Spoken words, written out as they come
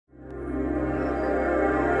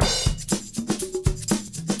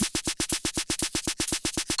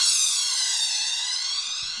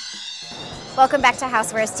Welcome back to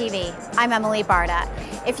Housewares TV. I'm Emily Barda.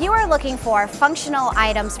 If you are looking for functional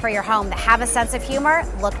items for your home that have a sense of humor,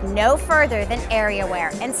 look no further than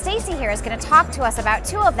Areaware. And Stacy here is going to talk to us about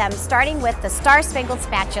two of them, starting with the Star Spangled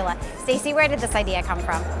Spatula. Stacy, where did this idea come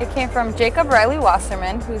from? It came from Jacob Riley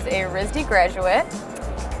Wasserman, who's a RISD graduate.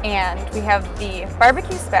 And we have the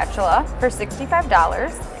barbecue spatula for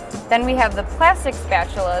 $65. Then we have the plastic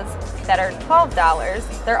spatulas that are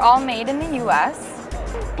 $12. They're all made in the US.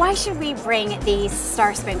 Why should we bring these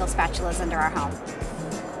Star Spangled Spatulas into our home?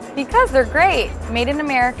 Because they're great. Made in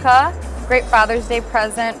America, great Father's Day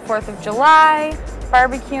present, 4th of July,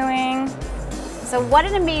 barbecuing. So what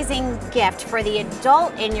an amazing gift for the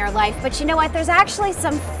adult in your life, but you know what, there's actually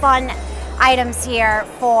some fun items here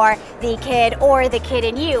for the kid or the kid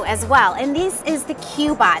in you as well. And this is the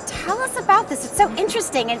Cubot. Tell us about this. It's so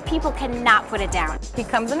interesting and people cannot put it down. He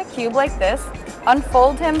comes in a cube like this.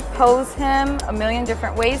 Unfold him, pose him a million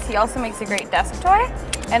different ways. He also makes a great desk toy.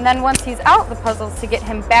 And then once he's out, the puzzle's to get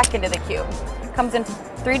him back into the cube. Comes in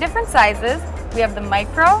 3 different sizes. We have the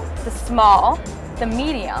micro, the small, the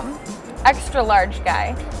medium, extra large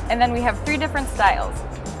guy, and then we have 3 different styles.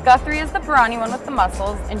 Guthrie is the brawny one with the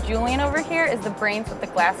muscles, and Julian over here is the brains with the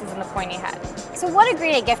glasses and the pointy head. So what a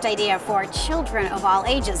great gift idea for children of all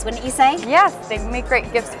ages, wouldn't you say? Yes, they make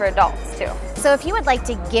great gifts for adults too. So if you would like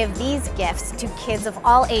to give these gifts to kids of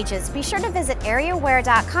all ages, be sure to visit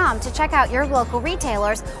Areaware.com to check out your local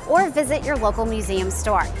retailers or visit your local museum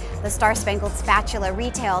store. The Star Spangled Spatula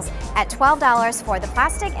retails at $12 for the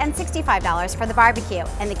plastic and $65 for the barbecue.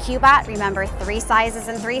 And the Cubot, remember, 3 sizes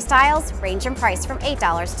and 3 styles, range in price from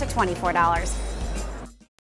 $8 to $24.